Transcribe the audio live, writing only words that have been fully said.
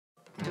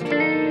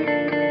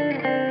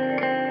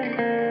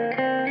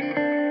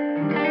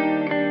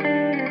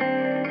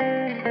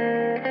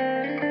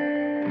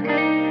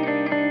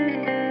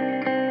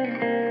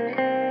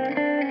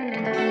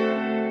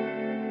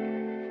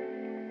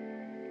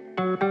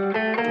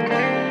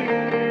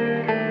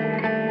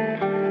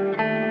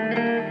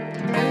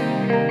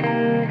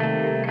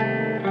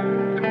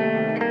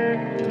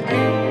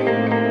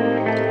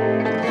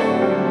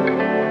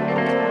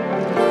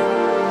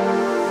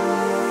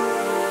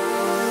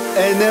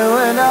انا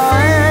ولا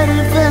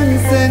عارف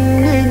انسى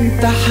ان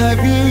انت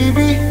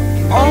حبيبي،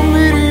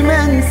 عمري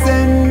ما انسى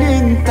ان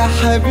انت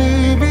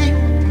حبيبي،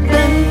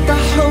 ده انت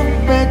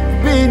حبك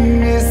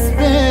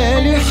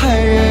بالنسبالي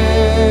حياة.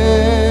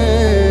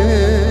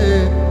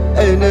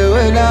 انا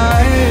ولا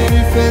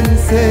عارف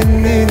انسى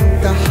ان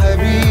انت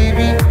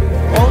حبيبي،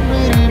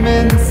 عمري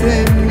ما انسى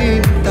ان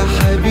انت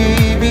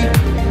حبيبي،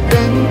 ده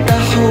انت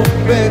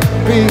حبك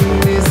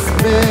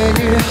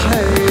بالنسبالي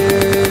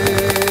حياة.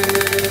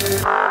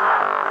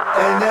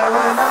 انا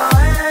ولا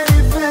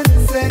عارف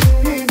انسى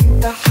ان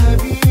انت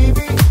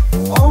حبيبي،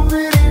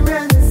 عمري ما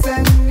انسى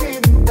ان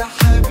انت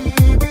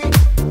حبيبي،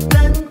 ده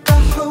انت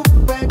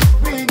حبك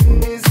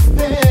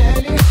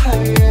بالنسبالي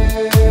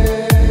حياة.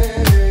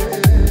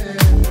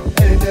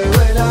 انا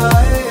ولا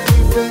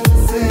عارف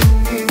انسى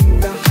ان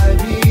انت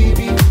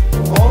حبيبي،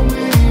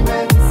 عمري ما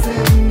انسى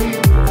ان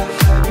انت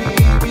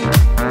حبيبي،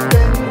 ده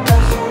انت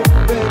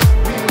حبك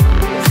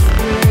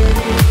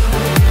بالنسبالي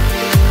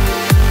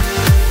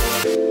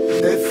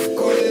ده في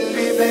كل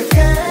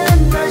مكان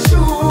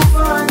بشوف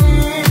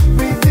عينيك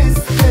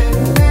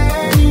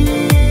بتستناني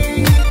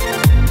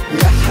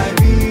يا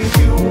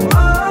حبيبي،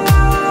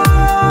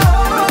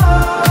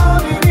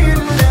 من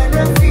اللي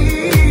انا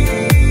فيه،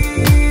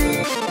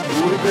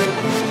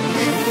 وبكون